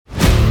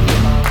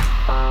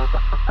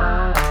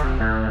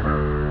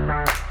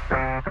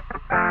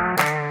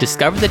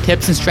Discover the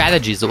tips and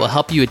strategies that will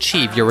help you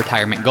achieve your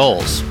retirement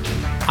goals.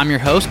 I'm your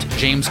host,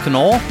 James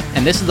Knoll,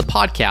 and this is the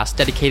podcast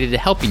dedicated to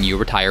helping you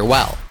retire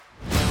well.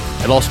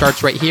 It all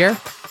starts right here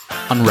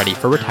on Ready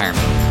for Retirement.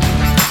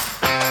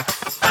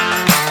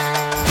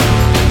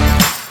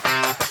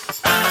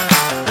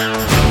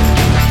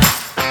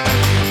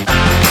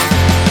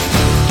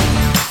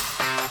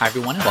 Hi,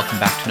 everyone, and welcome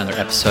back to another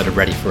episode of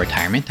Ready for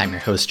Retirement. I'm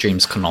your host,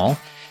 James Knoll,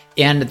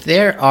 and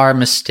there are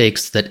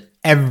mistakes that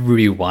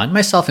everyone,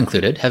 myself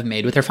included, have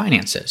made with their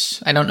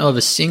finances. I don't know of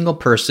a single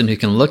person who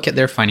can look at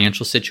their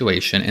financial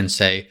situation and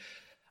say,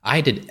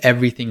 I did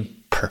everything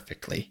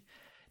perfectly.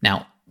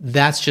 Now,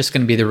 that's just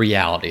going to be the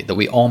reality that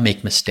we all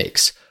make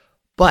mistakes.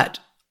 But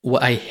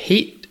what I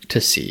hate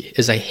to see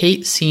is I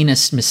hate seeing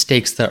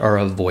mistakes that are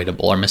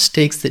avoidable or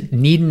mistakes that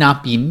need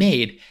not be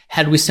made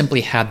had we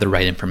simply had the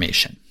right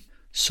information.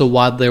 So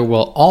while there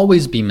will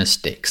always be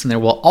mistakes and there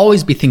will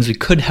always be things we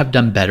could have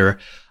done better,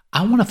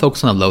 I want to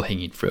focus on the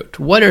low-hanging fruit.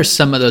 What are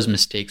some of those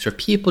mistakes where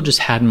people just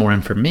had more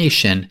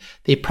information,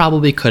 they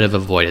probably could have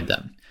avoided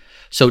them?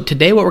 So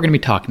today what we're going to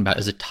be talking about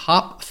is the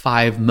top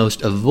 5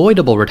 most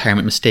avoidable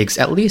retirement mistakes,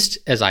 at least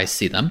as I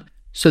see them,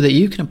 so that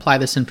you can apply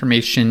this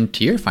information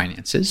to your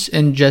finances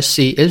and just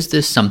see, is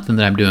this something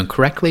that I'm doing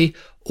correctly,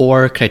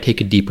 or could I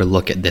take a deeper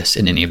look at this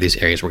in any of these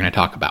areas we're going to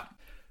talk about?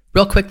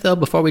 Real quick though,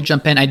 before we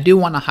jump in, I do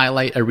want to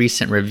highlight a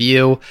recent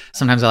review.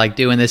 Sometimes I like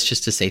doing this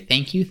just to say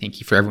thank you. Thank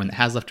you for everyone that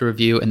has left a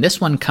review. And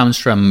this one comes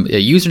from,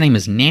 a username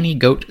is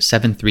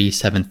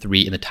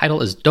nannygoat7373, and the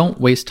title is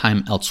Don't Waste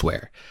Time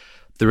Elsewhere.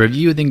 The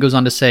review then goes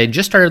on to say,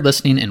 just started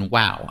listening and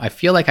wow, I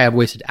feel like I have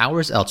wasted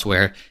hours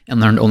elsewhere and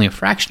learned only a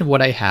fraction of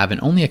what I have in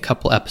only a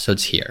couple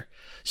episodes here.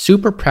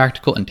 Super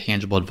practical and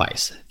tangible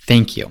advice.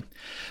 Thank you.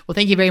 Well,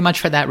 thank you very much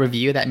for that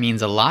review. That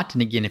means a lot.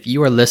 And again, if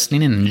you are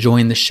listening and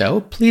enjoying the show,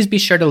 please be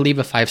sure to leave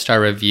a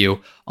 5-star review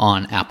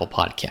on Apple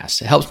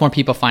Podcasts. It helps more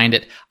people find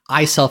it.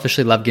 I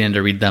selfishly love getting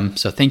to read them.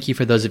 So thank you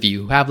for those of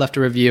you who have left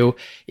a review.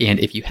 And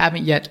if you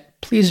haven't yet,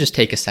 please just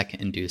take a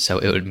second and do so.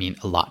 It would mean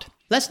a lot.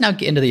 Let's now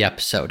get into the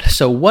episode.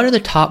 So what are the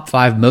top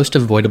 5 most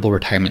avoidable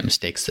retirement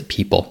mistakes that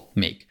people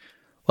make?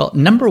 Well,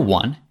 number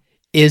 1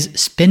 is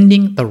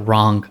spending the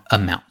wrong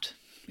amount.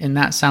 And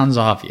that sounds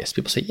obvious.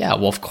 People say, yeah,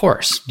 well, of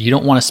course, you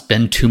don't want to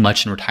spend too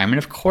much in retirement.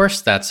 Of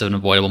course, that's an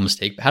avoidable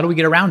mistake, but how do we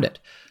get around it?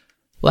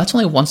 Well, that's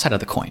only one side of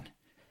the coin.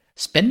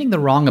 Spending the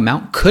wrong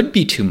amount could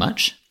be too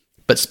much,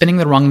 but spending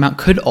the wrong amount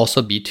could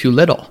also be too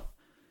little.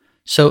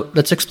 So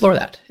let's explore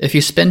that. If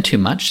you spend too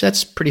much,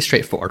 that's pretty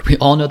straightforward. We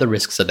all know the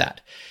risks of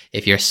that.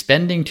 If you're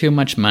spending too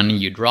much money,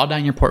 you draw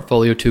down your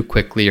portfolio too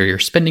quickly, or you're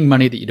spending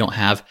money that you don't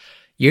have,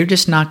 you're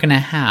just not going to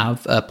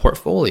have a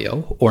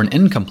portfolio or an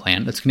income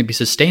plan that's going to be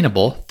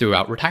sustainable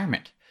throughout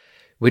retirement,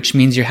 which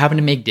means you're having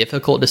to make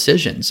difficult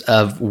decisions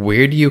of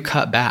where do you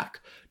cut back?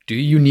 Do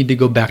you need to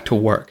go back to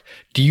work?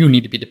 Do you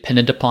need to be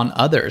dependent upon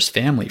others,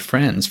 family,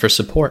 friends for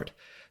support?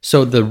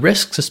 So the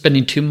risks of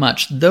spending too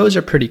much, those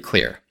are pretty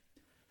clear.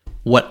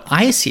 What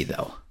I see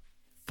though,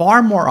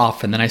 far more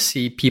often than I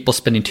see people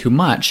spending too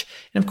much,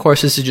 and of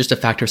course this is just a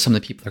factor of some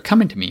of the people that are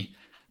coming to me,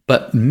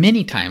 but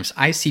many times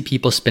I see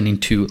people spending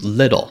too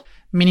little.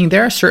 Meaning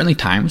there are certainly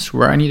times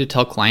where I need to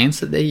tell clients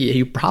that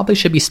you probably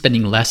should be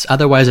spending less,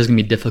 otherwise there's going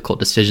to be difficult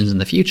decisions in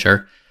the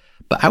future.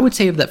 But I would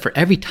say that for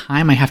every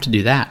time I have to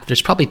do that,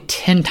 there's probably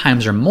 10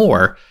 times or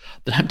more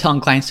that I'm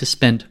telling clients to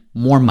spend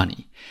more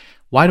money.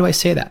 Why do I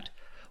say that?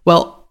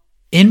 Well,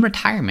 in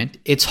retirement,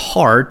 it's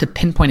hard to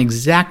pinpoint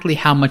exactly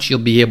how much you'll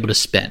be able to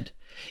spend.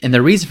 And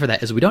the reason for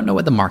that is we don't know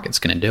what the market's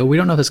going to do. We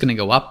don't know if it's going to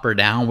go up or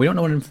down. We don't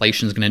know what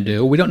inflation is going to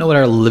do. We don't know what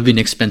our living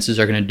expenses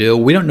are going to do.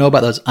 We don't know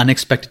about those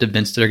unexpected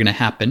events that are going to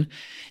happen.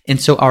 And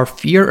so our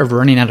fear of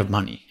running out of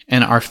money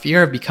and our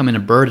fear of becoming a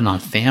burden on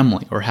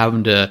family or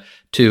having to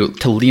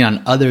lean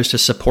on others to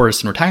support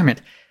us in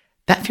retirement,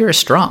 that fear is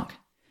strong.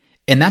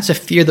 And that's a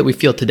fear that we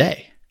feel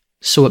today.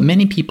 So what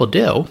many people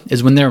do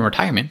is when they're in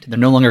retirement, they're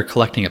no longer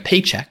collecting a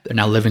paycheck. They're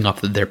now living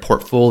off of their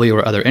portfolio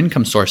or other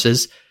income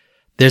sources.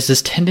 There's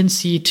this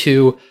tendency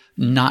to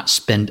not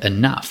spend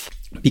enough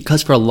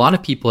because for a lot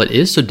of people, it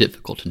is so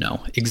difficult to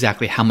know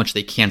exactly how much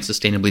they can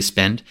sustainably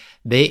spend.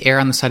 They err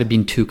on the side of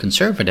being too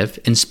conservative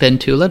and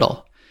spend too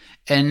little.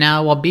 And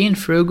now while being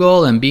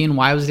frugal and being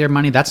wise with your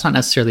money, that's not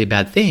necessarily a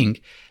bad thing.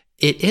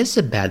 It is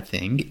a bad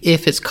thing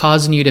if it's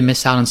causing you to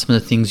miss out on some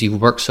of the things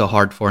you've worked so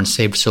hard for and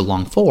saved so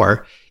long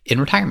for in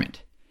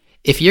retirement.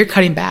 If you're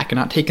cutting back and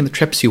not taking the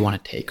trips you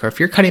want to take, or if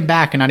you're cutting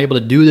back and not able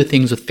to do the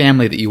things with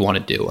family that you want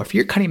to do, or if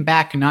you're cutting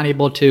back and not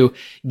able to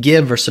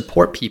give or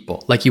support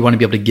people like you want to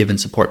be able to give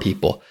and support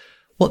people,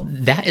 well,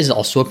 that is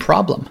also a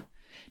problem.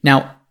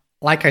 Now,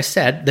 like I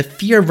said, the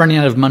fear of running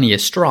out of money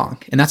is strong,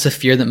 and that's a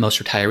fear that most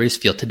retirees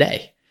feel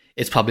today.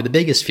 It's probably the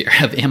biggest fear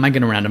of, am I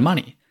going to run out of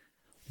money?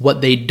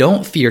 What they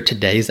don't fear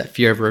today is that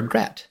fear of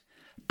regret.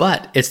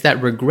 But it's that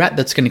regret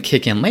that's going to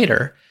kick in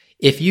later.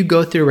 If you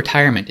go through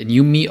retirement and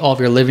you meet all of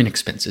your living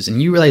expenses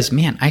and you realize,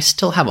 man, I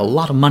still have a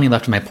lot of money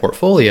left in my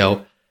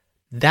portfolio,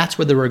 that's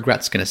where the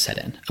regret's going to set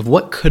in of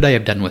what could I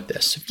have done with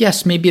this?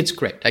 Yes, maybe it's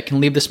great. I can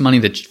leave this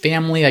money to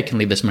family. I can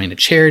leave this money to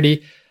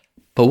charity.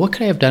 but what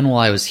could I have done while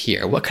I was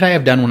here? What could I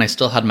have done when I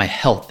still had my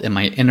health and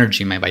my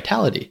energy, my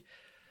vitality?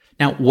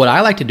 Now, what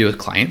I like to do with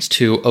clients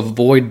to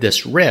avoid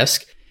this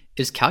risk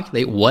is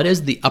calculate what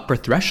is the upper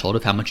threshold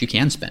of how much you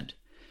can spend.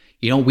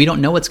 We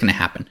don't know what's going to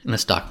happen in the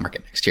stock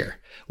market next year.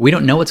 We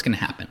don't know what's going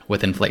to happen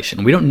with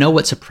inflation. We don't know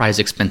what surprise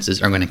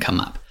expenses are going to come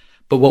up.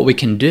 But what we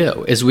can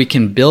do is we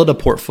can build a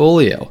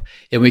portfolio,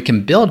 and we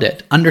can build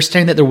it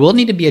understanding that there will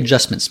need to be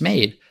adjustments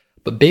made,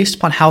 but based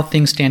upon how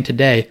things stand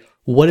today,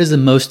 what is the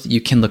most that you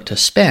can look to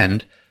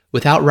spend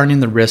without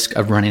running the risk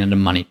of running out of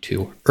money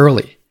too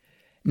early?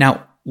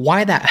 Now,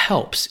 why that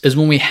helps is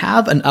when we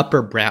have an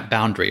upper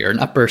boundary or an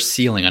upper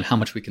ceiling on how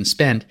much we can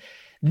spend,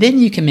 then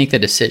you can make the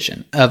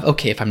decision of,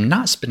 okay, if I'm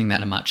not spending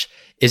that much,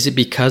 is it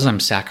because I'm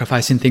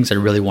sacrificing things I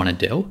really want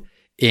to do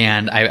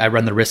and I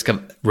run the risk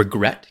of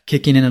regret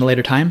kicking in at a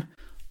later time?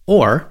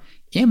 Or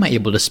am I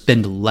able to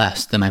spend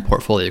less than my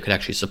portfolio could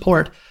actually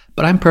support,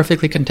 but I'm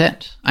perfectly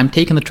content? I'm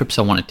taking the trips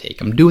I want to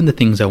take. I'm doing the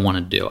things I want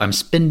to do. I'm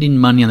spending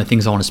money on the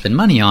things I want to spend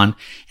money on.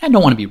 And I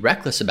don't want to be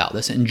reckless about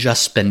this and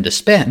just spend to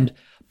spend,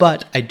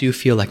 but I do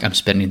feel like I'm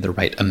spending the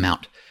right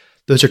amount.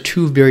 Those are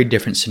two very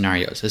different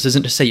scenarios. This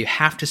isn't to say you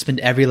have to spend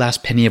every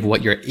last penny of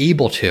what you're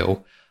able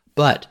to,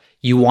 but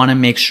you want to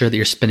make sure that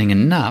you're spending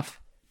enough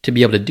to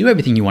be able to do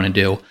everything you want to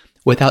do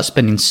without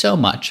spending so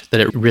much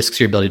that it risks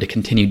your ability to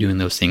continue doing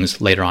those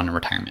things later on in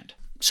retirement.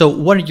 So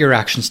what are your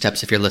action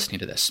steps if you're listening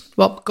to this?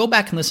 Well, go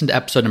back and listen to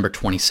episode number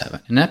 27.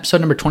 In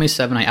episode number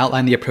 27, I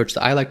outlined the approach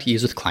that I like to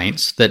use with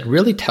clients that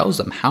really tells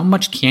them how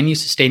much can you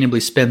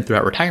sustainably spend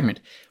throughout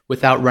retirement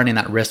without running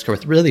that risk or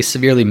with really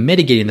severely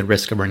mitigating the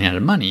risk of running out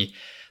of money.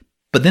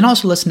 But then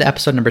also listen to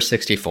episode number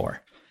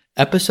 64.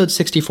 Episode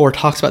 64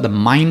 talks about the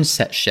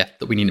mindset shift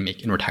that we need to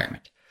make in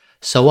retirement.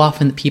 So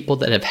often the people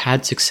that have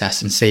had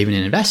success in saving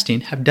and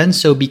investing have done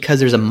so because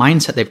there's a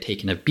mindset they've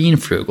taken of being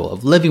frugal,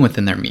 of living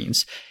within their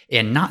means,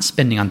 and not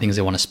spending on things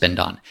they want to spend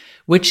on,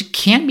 which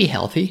can be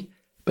healthy,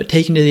 but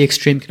taken to the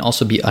extreme can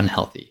also be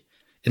unhealthy.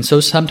 And so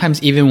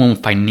sometimes even when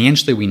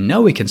financially we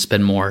know we can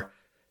spend more,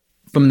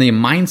 from the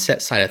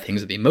mindset side of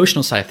things, or the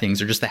emotional side of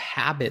things, or just the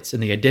habits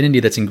and the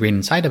identity that's ingrained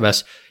inside of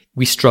us,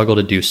 we struggle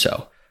to do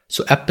so.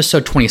 So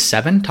episode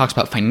 27 talks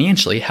about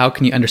financially, how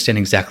can you understand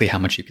exactly how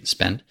much you can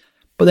spend?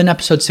 But then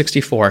episode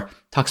 64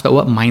 talks about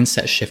what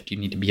mindset shift you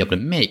need to be able to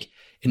make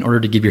in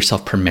order to give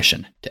yourself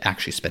permission to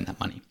actually spend that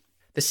money.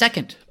 The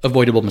second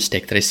avoidable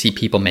mistake that I see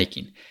people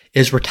making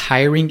is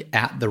retiring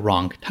at the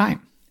wrong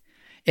time.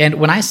 And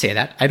when I say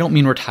that, I don't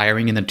mean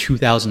retiring in the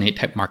 2008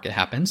 type market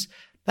happens.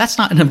 That's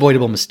not an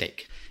avoidable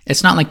mistake.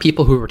 It's not like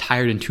people who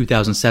retired in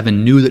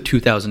 2007 knew that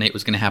 2008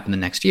 was going to happen the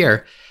next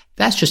year.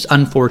 That's just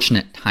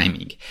unfortunate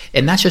timing.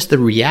 And that's just the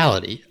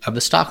reality of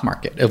the stock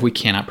market, if we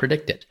cannot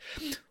predict it.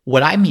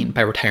 What I mean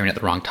by retiring at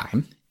the wrong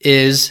time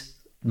is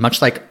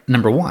much like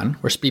number one,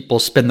 where people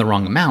spend the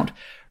wrong amount.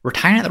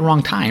 Retiring at the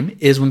wrong time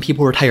is when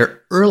people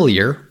retire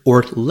earlier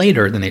or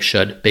later than they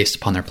should based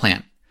upon their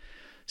plan.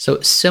 So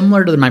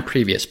similar to my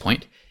previous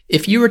point,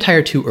 if you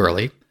retire too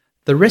early,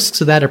 the risks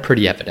of that are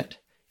pretty evident.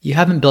 You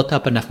haven't built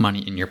up enough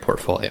money in your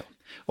portfolio,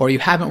 or you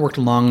haven't worked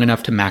long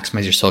enough to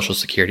maximize your Social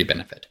Security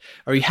benefit,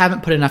 or you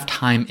haven't put enough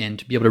time in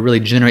to be able to really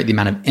generate the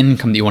amount of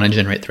income that you want to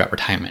generate throughout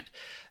retirement.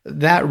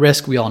 That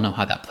risk, we all know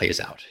how that plays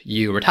out.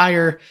 You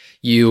retire,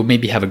 you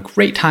maybe have a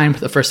great time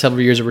for the first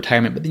several years of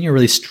retirement, but then you're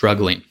really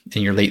struggling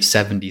in your late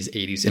 70s,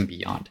 80s, and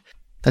beyond.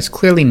 That's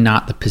clearly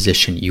not the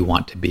position you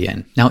want to be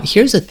in. Now,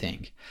 here's the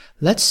thing.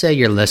 Let's say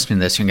you're listening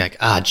to this and you're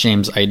like,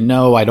 James, I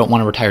know I don't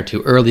want to retire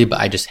too early, but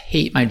I just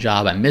hate my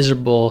job. I'm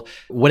miserable,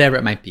 whatever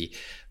it might be.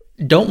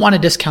 Don't want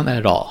to discount that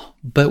at all.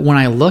 But when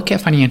I look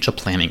at financial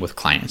planning with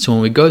clients, when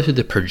we go through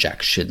the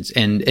projections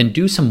and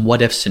do some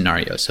what if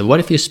scenarios, so what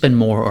if you spend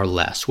more or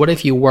less? What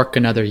if you work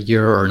another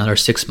year or another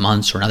 6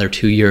 months or another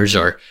 2 years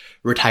or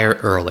retire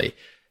early?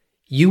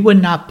 You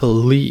would not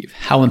believe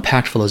how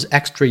impactful those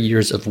extra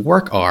years of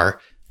work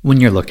are when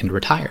you're looking to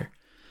retire.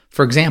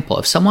 For example,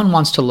 if someone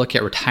wants to look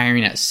at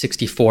retiring at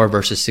 64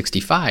 versus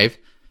 65,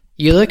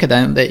 you look at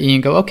them and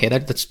you go, okay,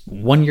 that's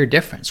 1 year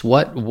difference.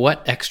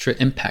 What extra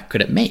impact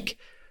could it make?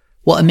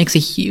 Well, it makes a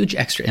huge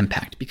extra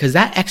impact because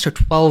that extra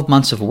 12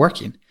 months of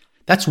working,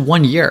 that's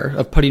 1 year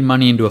of putting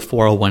money into a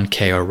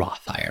 401k or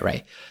Roth IRA,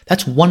 right?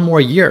 That's 1 more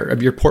year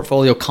of your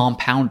portfolio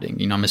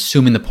compounding. I'm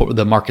assuming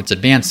the market's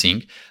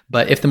advancing,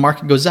 but if the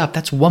market goes up,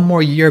 that's 1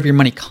 more year of your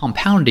money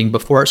compounding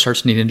before it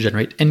starts needing to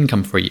generate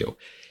income for you.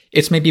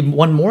 It's maybe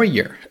 1 more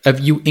year of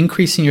you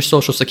increasing your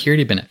Social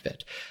Security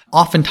benefit.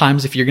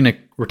 Oftentimes, if you're going to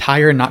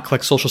retire and not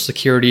collect Social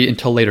Security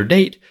until a later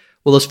date,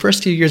 well, those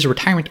first few years of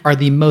retirement are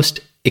the most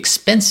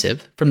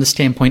expensive from the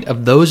standpoint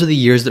of those are the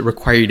years that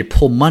require you to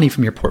pull money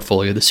from your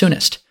portfolio the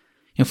soonest.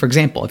 For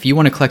example, if you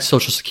want to collect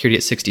Social Security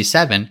at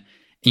 67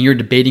 and you're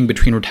debating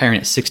between retiring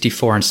at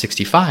 64 and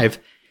 65,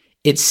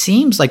 it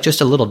seems like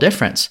just a little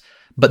difference.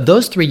 But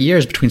those 3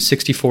 years between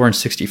 64 and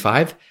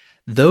 65,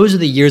 those are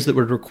the years that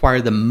would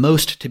require the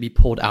most to be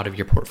pulled out of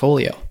your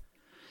portfolio.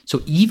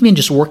 So even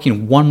just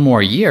working 1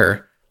 more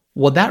year,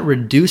 well, that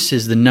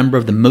reduces the number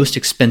of the most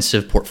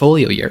expensive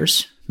portfolio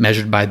years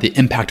measured by the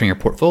impact on your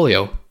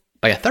portfolio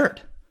by 1/3.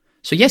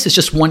 So yes, it's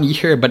just 1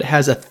 year, but it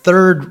has a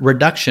third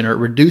reduction, or it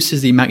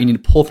reduces the amount you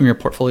need to pull from your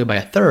portfolio by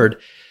a third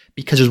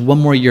because there's 1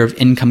 more year of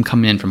income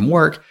coming in from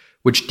work,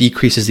 which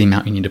decreases the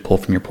amount you need to pull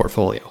from your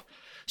portfolio.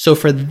 So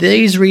for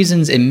these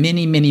reasons and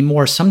many, many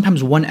more,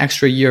 sometimes 1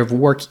 extra year of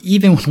work,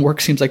 even when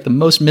work seems like the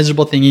most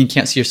miserable thing and you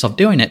can't see yourself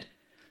doing it,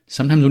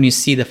 sometimes when you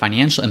see the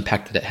financial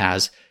impact that it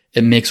has,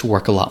 it makes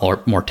work a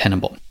lot more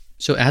tenable.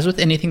 So as with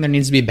anything, there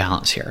needs to be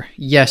balance here.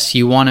 Yes,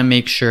 you want to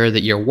make sure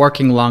that you're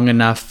working long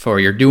enough or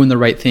you're doing the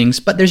right things,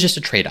 but there's just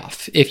a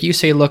trade-off. If you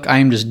say, look, I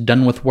am just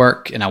done with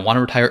work and I want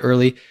to retire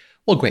early,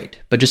 well, great,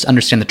 but just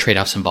understand the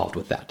trade-offs involved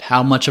with that.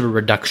 How much of a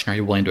reduction are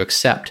you willing to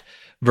accept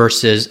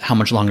versus how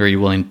much longer are you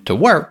willing to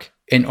work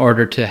in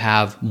order to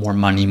have more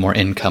money, more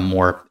income,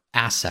 more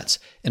assets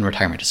in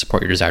retirement to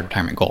support your desired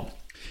retirement goal?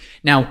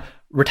 Now,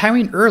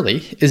 retiring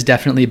early is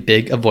definitely a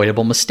big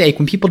avoidable mistake.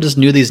 When people just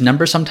knew these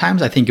numbers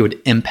sometimes, I think it would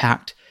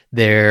impact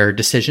their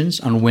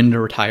decisions on when to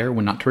retire,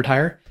 when not to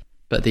retire.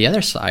 But the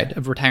other side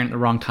of retiring at the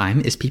wrong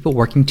time is people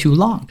working too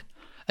long.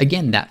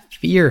 Again, that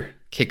fear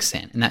kicks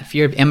in, and that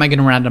fear of, am I going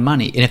to run out of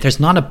money? And if there's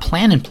not a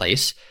plan in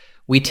place,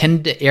 we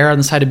tend to err on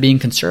the side of being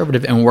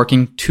conservative and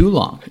working too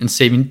long and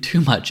saving too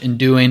much and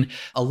doing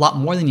a lot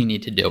more than you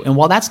need to do. And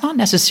while that's not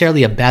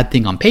necessarily a bad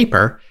thing on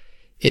paper,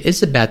 it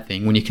is a bad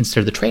thing when you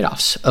consider the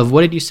trade-offs of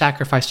what did you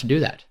sacrifice to do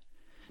that?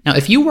 Now,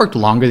 if you worked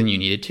longer than you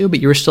needed to, but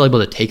you were still able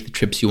to take the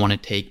trips you want to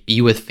take, be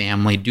with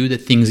family, do the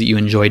things that you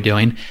enjoy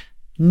doing,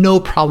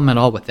 no problem at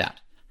all with that.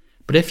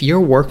 But if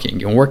you're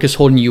working and work is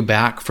holding you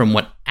back from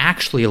what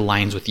actually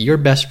aligns with your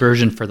best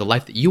version for the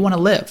life that you want to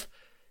live,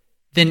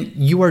 then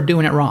you are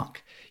doing it wrong.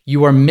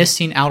 You are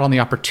missing out on the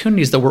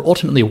opportunities that we're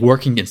ultimately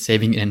working and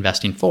saving and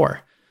investing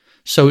for.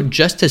 So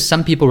just as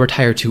some people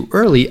retire too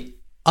early,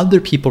 other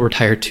people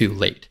retire too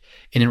late.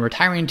 And in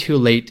retiring too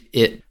late,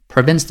 it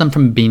prevents them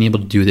from being able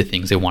to do the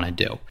things they want to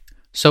do.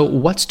 So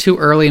what's too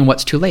early and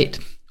what's too late?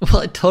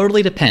 Well, it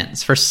totally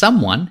depends. For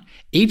someone,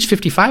 age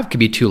 55 could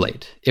be too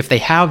late if they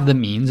have the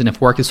means and if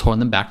work is holding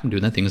them back from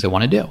doing the things they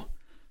want to do.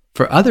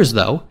 For others,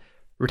 though,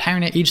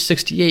 retiring at age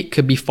 68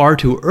 could be far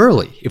too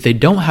early if they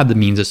don't have the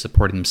means of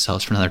supporting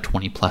themselves for another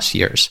 20 plus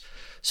years.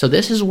 So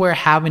this is where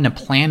having a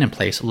plan in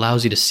place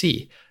allows you to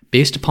see,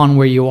 based upon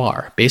where you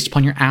are, based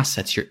upon your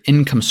assets, your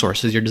income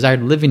sources, your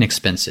desired living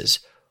expenses,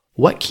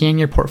 what can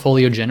your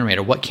portfolio generate,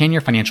 or what can your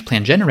financial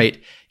plan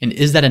generate? And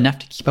is that enough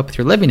to keep up with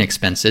your living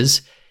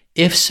expenses?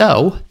 If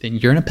so, then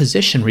you're in a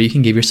position where you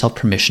can give yourself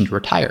permission to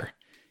retire.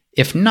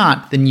 If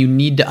not, then you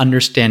need to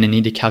understand and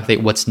need to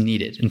calculate what's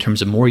needed in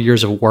terms of more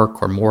years of work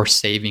or more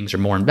savings or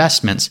more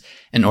investments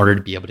in order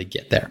to be able to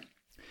get there.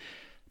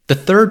 The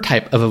third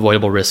type of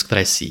avoidable risk that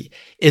I see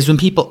is when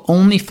people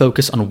only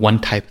focus on one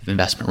type of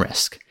investment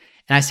risk.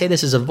 And I say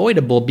this is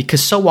avoidable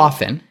because so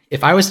often,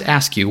 if I was to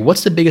ask you,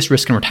 what's the biggest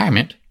risk in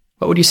retirement?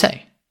 What would you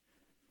say?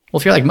 Well,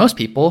 if you're like most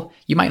people,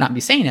 you might not be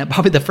saying it.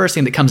 Probably the first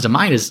thing that comes to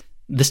mind is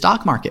the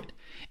stock market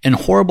and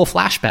horrible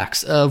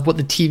flashbacks of what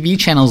the TV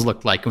channels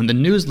looked like, when the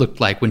news looked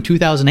like, when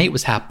 2008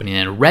 was happening,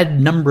 and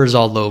red numbers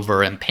all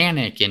over and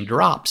panic and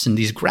drops and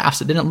these graphs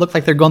that didn't look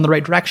like they're going the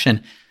right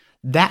direction.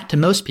 That, to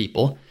most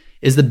people,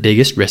 is the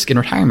biggest risk in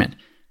retirement.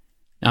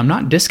 Now, I'm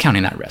not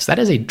discounting that risk. That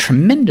is a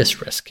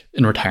tremendous risk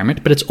in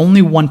retirement, but it's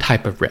only one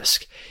type of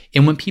risk.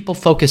 And when people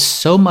focus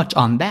so much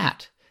on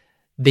that,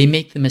 they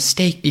make the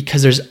mistake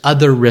because there's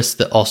other risks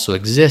that also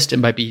exist.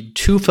 And by being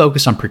too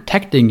focused on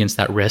protecting against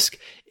that risk,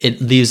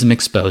 it leaves them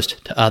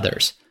exposed to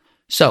others.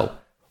 So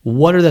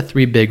what are the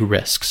 3 big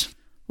risks?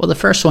 Well, the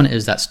first one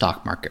is that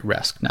stock market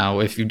risk. Now,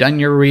 if you've done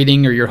your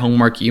reading or your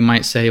homework, you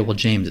might say, well,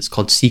 James, it's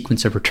called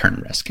sequence of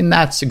return risk. And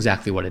that's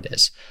exactly what it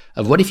is.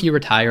 Of what if you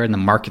retire and the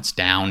market's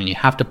down and you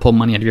have to pull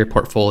money out of your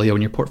portfolio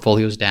and your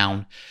portfolio's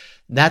down?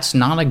 That's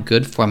not a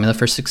good formula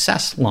for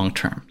success long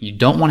term. You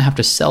don't want to have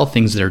to sell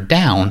things that are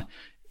down,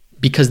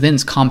 because then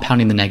it's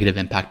compounding the negative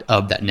impact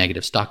of that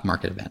negative stock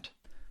market event.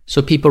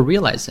 So people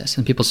realize this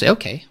and people say,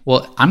 okay,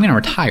 well, I'm going to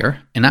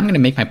retire and I'm going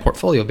to make my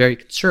portfolio very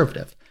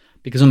conservative,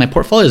 because when my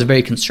portfolio is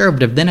very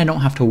conservative, then I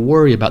don't have to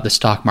worry about the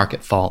stock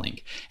market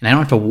falling. And I don't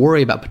have to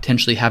worry about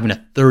potentially having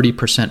a 30%,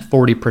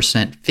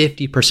 40%,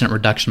 50%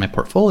 reduction in my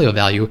portfolio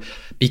value,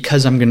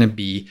 because I'm going to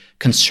be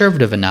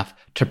conservative enough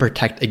to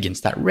protect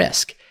against that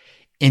risk.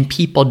 And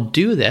people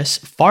do this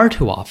far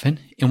too often.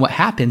 And what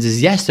happens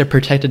is, yes, they're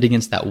protected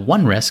against that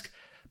one risk,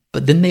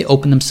 but then they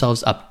open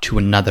themselves up to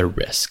another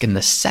risk. And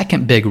the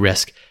second big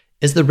risk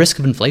is the risk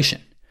of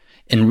inflation.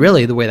 And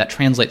really, the way that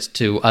translates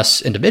to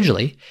us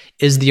individually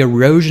is the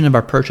erosion of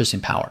our purchasing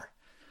power.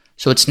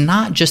 So it's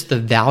not just the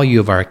value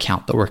of our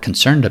account that we're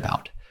concerned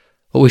about.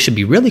 What we should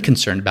be really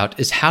concerned about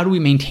is how do we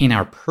maintain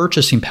our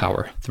purchasing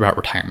power throughout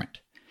retirement.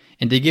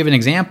 And to give an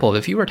example,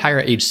 if you retire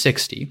at age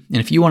 60, and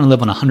if you want to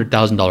live on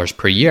 $100,000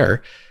 per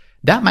year,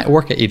 that might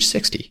work at age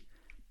 60.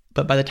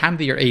 But by the time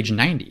that you're age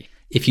 90,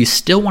 if you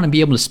still want to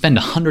be able to spend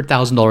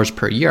 $100,000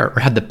 per year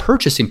or have the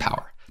purchasing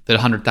power that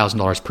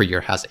 $100,000 per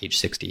year has at age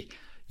 60,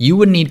 you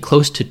would need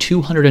close to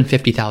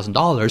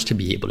 $250,000 to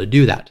be able to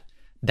do that.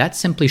 That's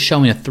simply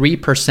showing a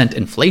 3%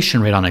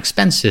 inflation rate on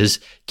expenses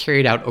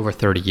carried out over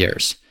 30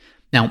 years.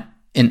 Now,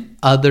 In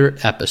other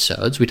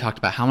episodes, we talked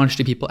about how much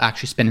do people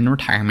actually spend in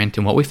retirement,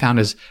 and what we found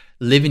is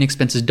living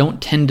expenses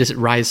don't tend to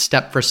rise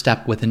step for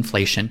step with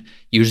inflation.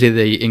 Usually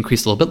they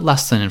increase a little bit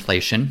less than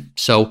inflation.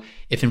 So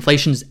if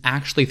inflation is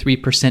actually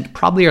 3%,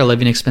 probably our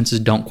living expenses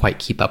don't quite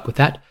keep up with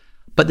that.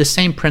 But the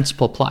same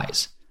principle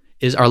applies,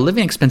 is our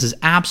living expenses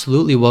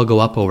absolutely will go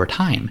up over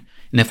time.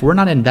 And if we're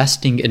not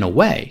investing in a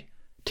way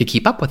to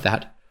keep up with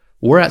that,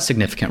 we're at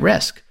significant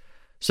risk.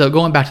 So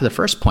going back to the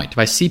first point, if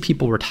I see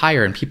people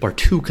retire and people are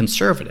too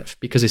conservative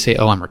because they say,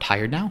 oh, I'm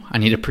retired now, I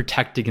need to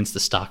protect against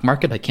the stock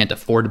market, I can't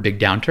afford a big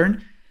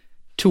downturn.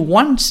 To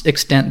one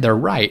extent, they're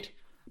right.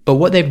 But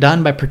what they've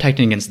done by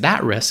protecting against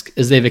that risk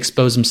is they've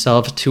exposed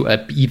themselves to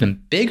an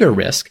even bigger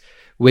risk,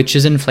 which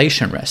is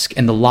inflation risk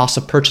and the loss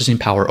of purchasing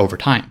power over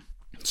time.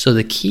 So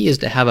the key is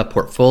to have a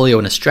portfolio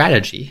and a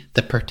strategy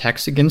that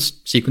protects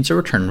against sequence of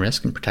return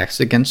risk and protects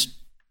against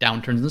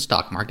downturns in the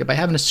stock market by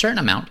having a certain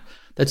amount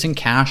that's in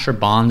cash or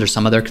bonds or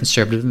some other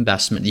conservative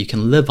investment that you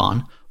can live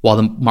on while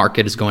the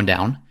market is going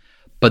down.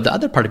 But the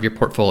other part of your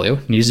portfolio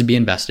needs to be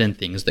invested in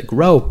things that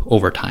grow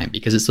over time,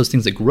 because it's those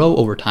things that grow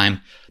over time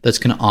that's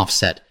going to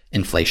offset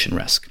inflation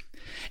risk.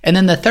 And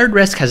then the third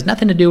risk has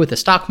nothing to do with the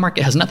stock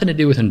market, has nothing to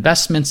do with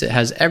investments. It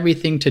has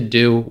everything to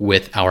do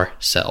with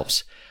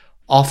ourselves.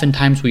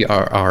 Oftentimes we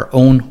are our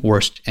own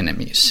worst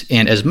enemies.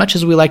 And as much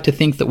as we like to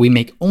think that we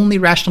make only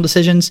rational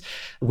decisions,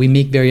 we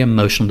make very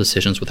emotional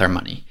decisions with our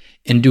money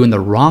and doing the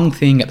wrong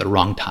thing at the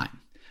wrong time.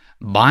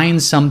 Buying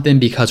something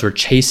because we're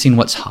chasing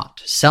what's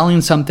hot,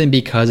 selling something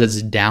because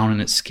it's down and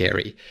it's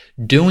scary,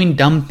 doing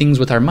dumb things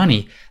with our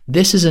money.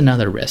 This is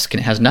another risk, and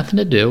it has nothing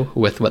to do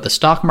with what the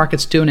stock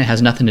market's doing. It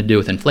has nothing to do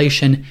with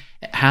inflation.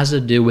 It has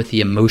to do with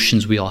the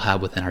emotions we all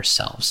have within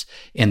ourselves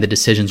and the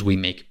decisions we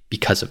make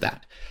because of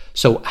that.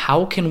 So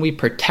how can we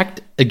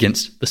protect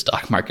against the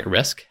stock market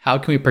risk? How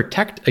can we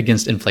protect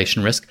against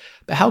inflation risk?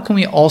 But how can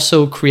we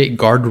also create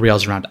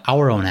guardrails around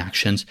our own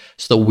actions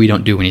so that we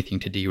don't do anything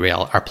to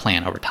derail our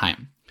plan over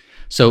time?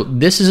 So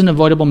this is an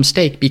avoidable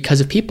mistake,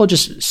 because if people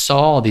just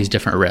saw these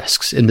different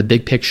risks in the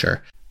big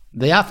picture,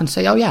 they often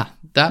say, oh yeah,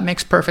 that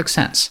makes perfect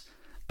sense.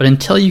 But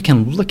until you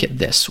can look at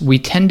this, we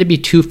tend to be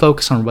too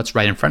focused on what's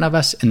right in front of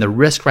us, and the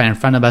risk right in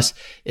front of us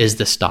is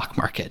the stock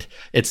market.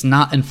 It's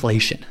not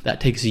inflation.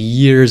 That takes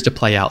years to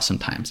play out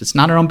sometimes. It's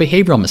not our own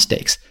behavioral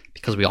mistakes,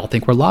 because we all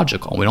think we're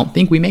logical. We don't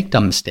think we make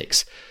dumb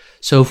mistakes.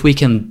 So if we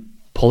can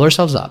pull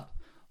ourselves up,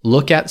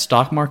 look at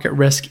stock market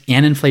risk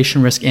and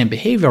inflation risk and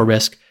behavioral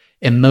risk,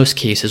 in most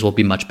cases we'll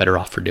be much better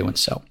off for doing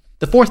so.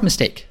 The fourth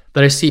mistake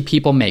that I see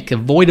people make,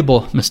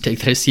 avoidable mistake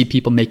that I see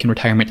people make in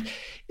retirement,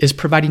 is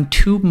providing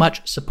too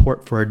much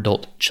support for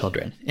adult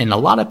children. And a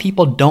lot of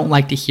people don't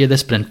like to hear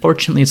this, but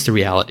unfortunately it's the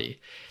reality.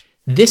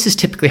 This is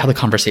typically how the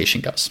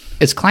conversation goes.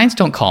 As clients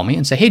don't call me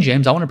and say, hey,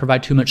 James, I want to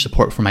provide too much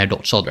support for my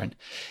adult children.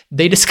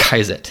 They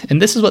disguise it. And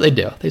this is what they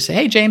do. They say,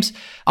 hey, James,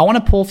 I want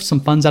to pull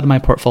some funds out of my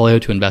portfolio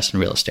to invest in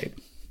real estate.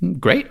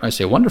 Great. I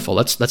say, wonderful.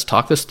 Let's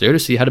talk this through to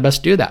see how to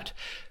best do that.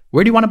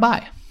 Where do you want to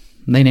buy?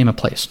 And they name a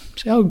place. I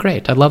say, oh,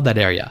 great. I love that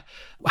area.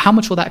 How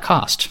much will that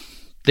cost?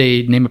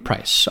 They name a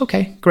price.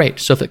 Okay, great.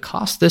 So if it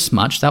costs this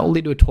much, that will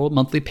lead to a total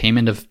monthly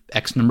payment of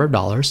X number of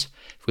dollars.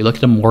 If we look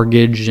at a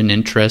mortgage and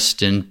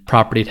interest and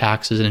property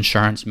taxes and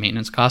insurance and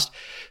maintenance cost,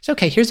 it's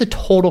okay, here's the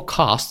total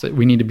cost that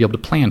we need to be able to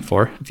plan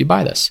for if you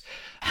buy this.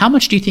 How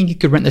much do you think you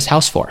could rent this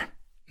house for? And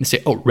they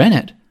say, oh, rent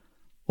it?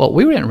 Well,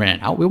 we didn't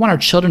rent it out. We want our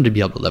children to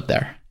be able to live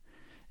there.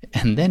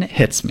 And then it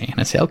hits me and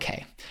I say,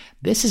 okay,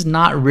 this is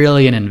not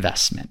really an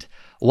investment.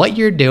 What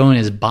you're doing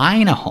is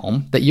buying a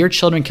home that your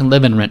children can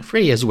live in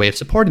rent-free as a way of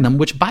supporting them,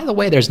 which, by the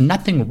way, there's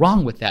nothing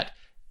wrong with that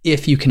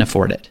if you can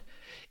afford it.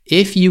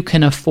 If you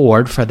can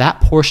afford for that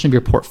portion of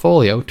your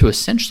portfolio to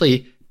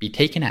essentially be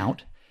taken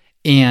out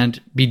and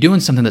be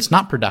doing something that's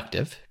not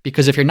productive,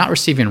 because if you're not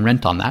receiving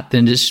rent on that,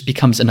 then it just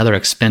becomes another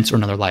expense or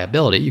another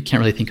liability. You can't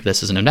really think of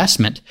this as an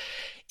investment.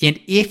 And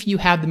if you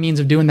have the means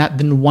of doing that,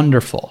 then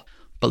wonderful.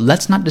 But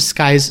let's not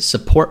disguise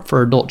support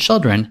for adult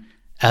children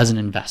as an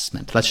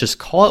investment. Let's just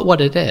call it what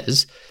it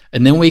is,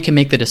 and then we can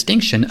make the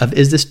distinction of,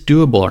 is this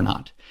doable or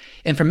not?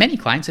 And for many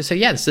clients, they say,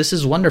 yes, this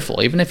is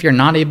wonderful. Even if you're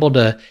not able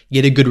to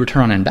get a good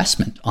return on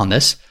investment on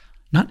this,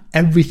 not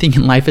everything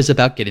in life is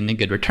about getting a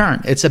good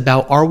return. It's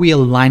about, are we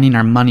aligning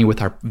our money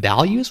with our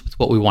values, with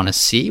what we want to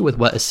see, with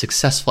what a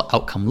successful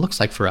outcome looks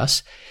like for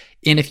us?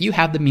 And if you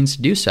have the means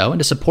to do so and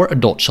to support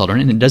adult children,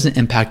 and it doesn't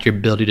impact your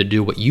ability to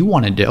do what you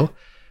want to do,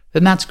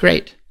 then that's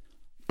great.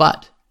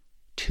 But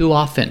too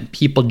often,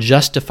 people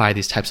justify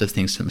these types of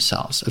things to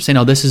themselves of saying,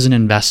 oh, this is an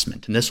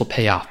investment and this will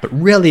pay off. But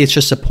really, it's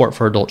just support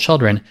for adult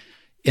children.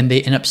 And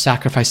they end up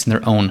sacrificing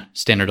their own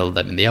standard of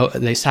living.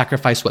 They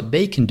sacrifice what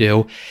they can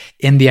do.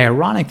 And the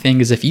ironic thing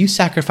is, if you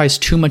sacrifice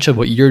too much of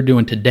what you're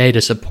doing today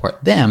to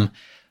support them,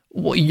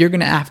 well, you're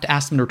going to have to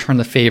ask them to return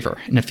the favor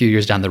in a few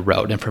years down the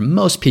road. And for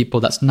most people,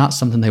 that's not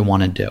something they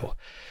want to do.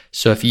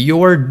 So if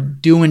you're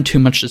doing too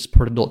much to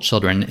support adult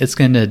children, it's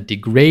going to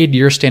degrade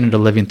your standard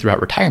of living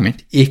throughout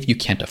retirement if you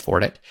can't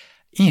afford it.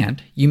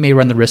 And you may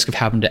run the risk of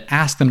having to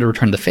ask them to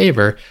return the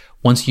favor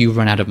once you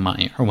run out of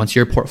money, or once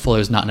your portfolio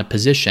is not in a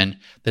position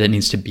that it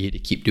needs to be to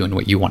keep doing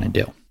what you want to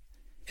do.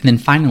 And then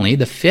finally,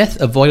 the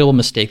fifth avoidable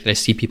mistake that I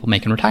see people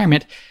make in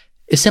retirement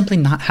is simply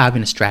not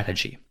having a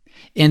strategy.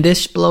 And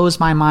this blows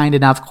my mind.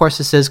 And now, of course,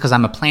 this is because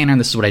I'm a planner and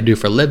this is what I do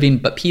for a living,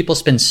 but people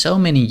spend so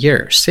many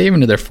years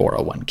saving to their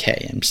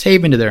 401k and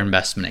saving to their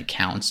investment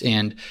accounts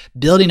and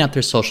building up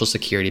their Social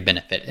Security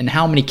benefit. And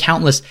how many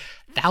countless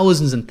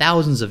thousands and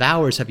thousands of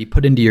hours have you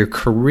put into your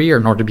career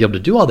in order to be able to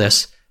do all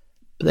this?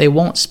 But they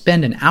won't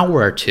spend an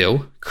hour or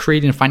two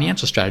creating a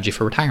financial strategy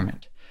for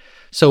retirement.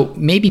 So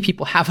maybe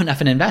people have enough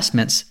in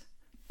investments,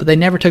 but they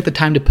never took the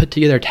time to put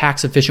together a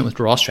tax-efficient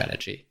withdrawal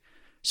strategy.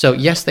 So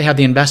yes, they have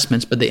the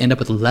investments, but they end up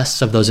with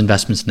less of those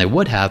investments than they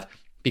would have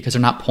because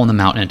they're not pulling them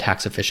out in a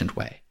tax-efficient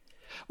way.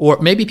 Or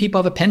maybe people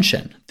have a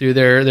pension through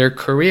their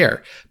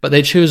career, but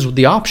they choose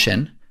the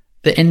option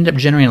that ended up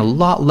generating a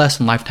lot less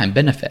in lifetime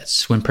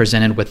benefits when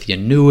presented with the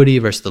annuity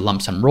versus the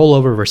lump sum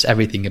rollover versus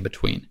everything in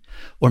between.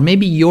 Or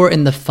maybe you're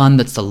in the fund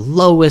that's the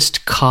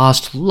lowest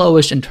cost,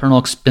 lowest internal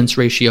expense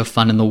ratio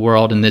fund in the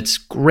world, and it's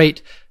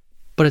great,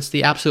 but it's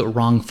the absolute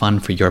wrong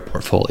fund for your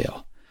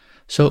portfolio.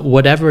 So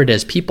whatever it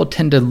is, people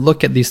tend to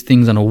look at these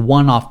things on a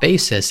one-off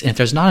basis, and if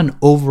there's not an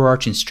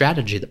overarching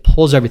strategy that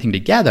pulls everything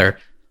together,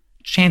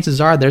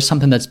 chances are there's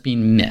something that's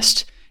being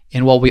missed.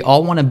 And while we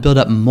all want to build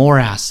up more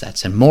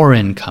assets and more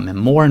income and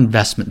more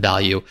investment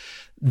value,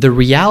 the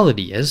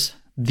reality is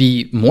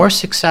the more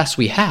success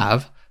we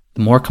have,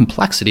 the more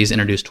complexity is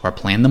introduced to our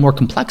plan. The more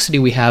complexity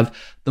we have,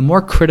 the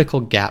more critical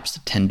gaps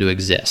that tend to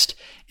exist.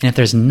 And if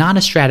there's not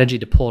a strategy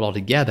to pull it all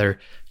together,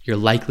 you're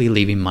likely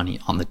leaving money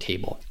on the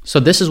table. So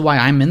this is why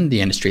I'm in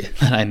the industry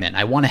that I'm in.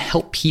 I want to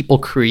help people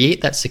create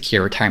that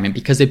secure retirement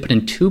because they put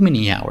in too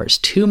many hours,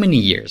 too many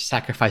years,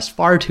 sacrificed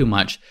far too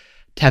much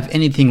to have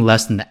anything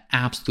less than the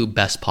absolute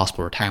best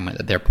possible retirement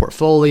that their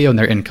portfolio and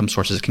their income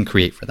sources can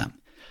create for them.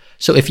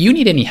 So if you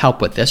need any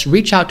help with this,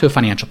 reach out to a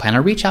financial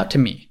planner, reach out to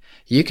me.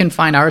 You can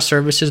find our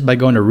services by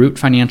going to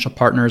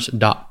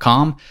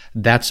rootfinancialpartners.com.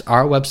 That's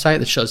our website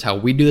that shows how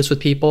we do this with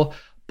people.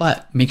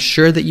 But make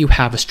sure that you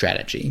have a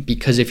strategy,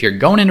 because if you're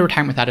going into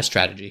retirement without a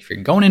strategy, if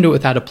you're going into it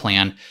without a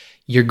plan,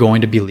 you're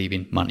going to be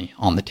leaving money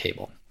on the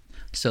table.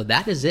 So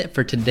that is it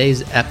for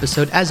today's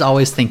episode. As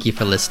always, thank you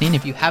for listening.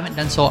 If you haven't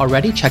done so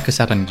already, check us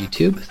out on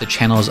YouTube. The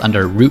channel is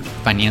under Root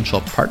Financial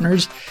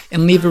Partners,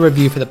 and leave a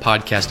review for the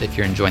podcast if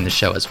you're enjoying the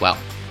show as well.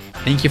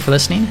 Thank you for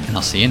listening, and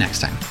I'll see you next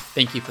time.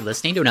 Thank you for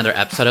listening to another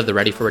episode of the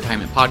Ready for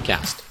Retirement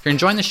podcast. If you're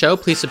enjoying the show,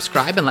 please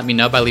subscribe and let me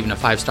know by leaving a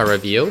 5-star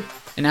review.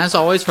 And as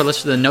always, for a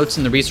list of the notes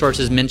and the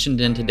resources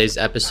mentioned in today's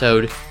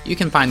episode, you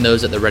can find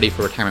those at the Ready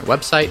for Retirement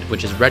website,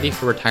 which is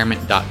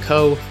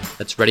readyforretirement.co.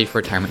 That's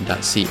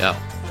readyforretirement.co.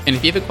 And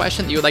if you have a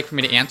question that you would like for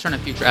me to answer in a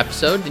future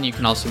episode, then you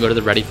can also go to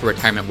the Ready for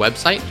Retirement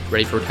website,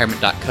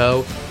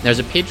 readyforretirement.co. There's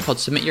a page called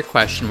Submit Your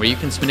Question where you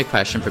can submit a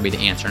question for me to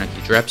answer in a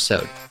future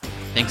episode.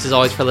 Thanks as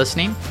always for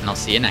listening, and I'll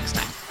see you next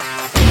time.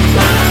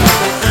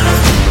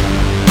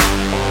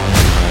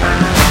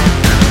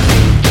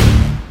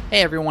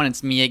 Hey everyone,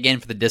 it's me again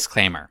for the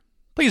disclaimer.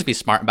 Please be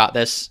smart about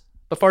this.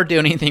 Before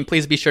doing anything,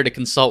 please be sure to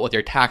consult with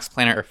your tax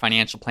planner or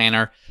financial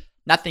planner.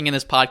 Nothing in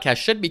this podcast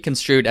should be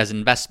construed as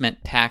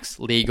investment, tax,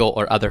 legal,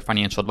 or other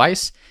financial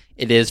advice.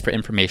 It is for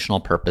informational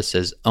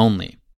purposes only.